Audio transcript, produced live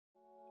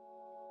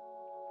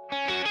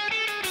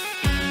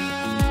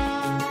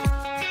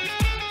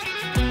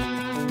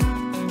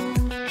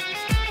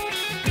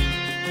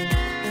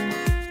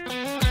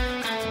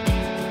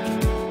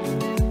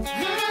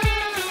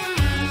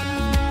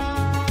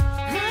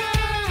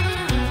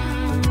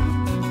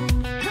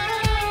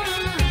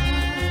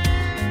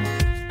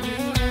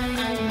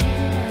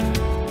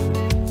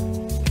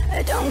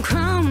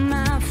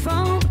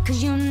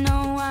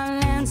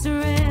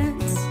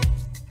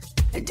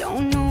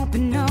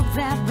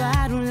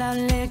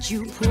let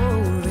you pour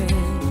it.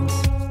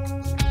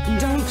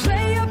 Don't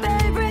play your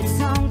favorite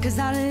song, cause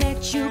I'll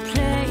let you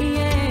play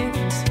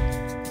it.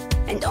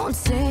 And don't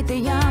say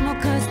te amo,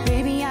 cause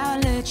baby I'll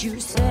let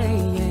you say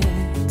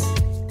it.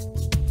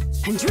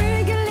 And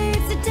drinking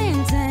leads to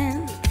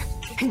dancing,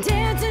 and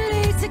dancing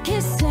leads to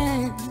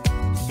kissing,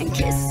 and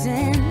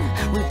kissing,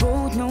 we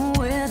both know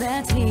where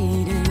that's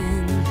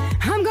leading.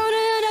 I'm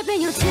gonna end up in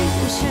your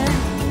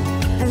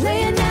t-shirt,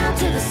 laying down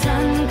till the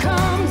sun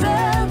comes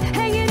up,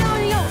 hanging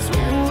on your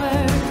sweet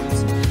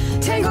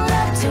words, tangled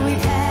up till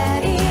we've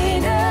had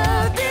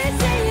enough.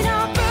 This ain't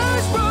our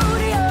first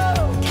rodeo,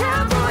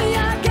 cowboy,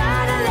 I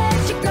gotta let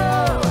you go.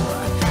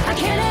 I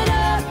can't let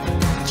up,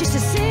 just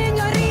a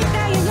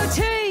señorita in your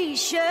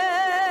t-shirt.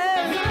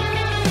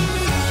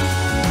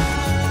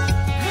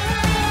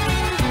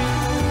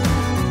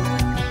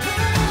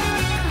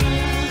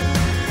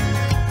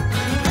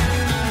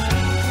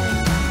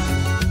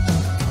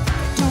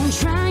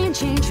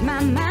 Change my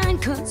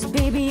mind, cause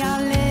baby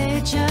I'll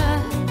let ya.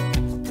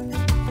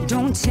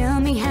 Don't tell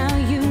me how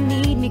you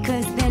need me,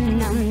 cause then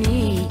I'll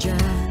need ya.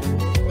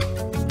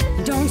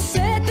 Don't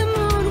set the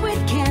mood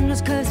with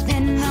candles, cause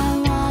then I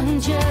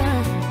want ya.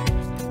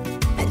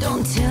 And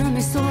don't tell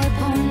me soy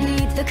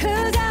bonita,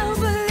 cause I'll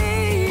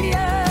believe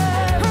ya.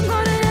 I'm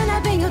gonna end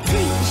up in your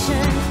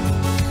t-shirt,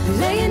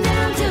 laying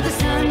down till the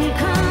sun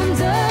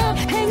comes up,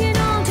 hanging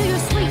on to your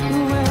sweet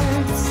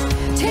words,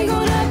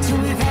 tangled up till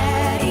we've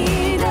had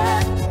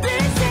enough.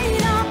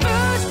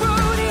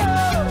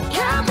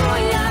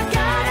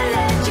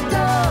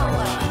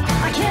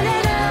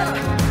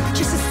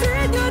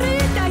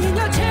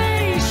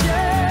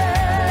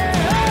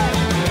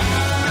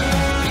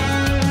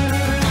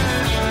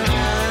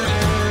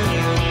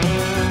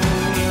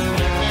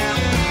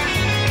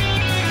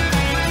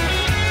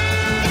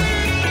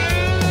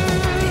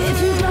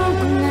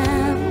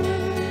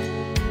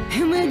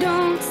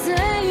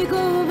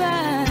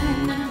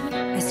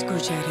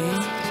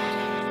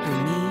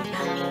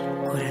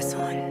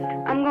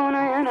 I'm gonna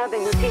end up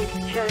in your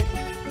t-shirt,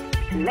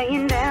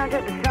 laying down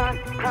till the sun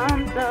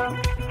comes up,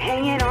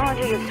 hanging on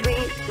to your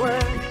sweet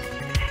words,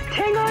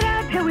 tangled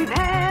up till we've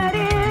had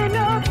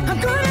enough. I'm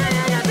gonna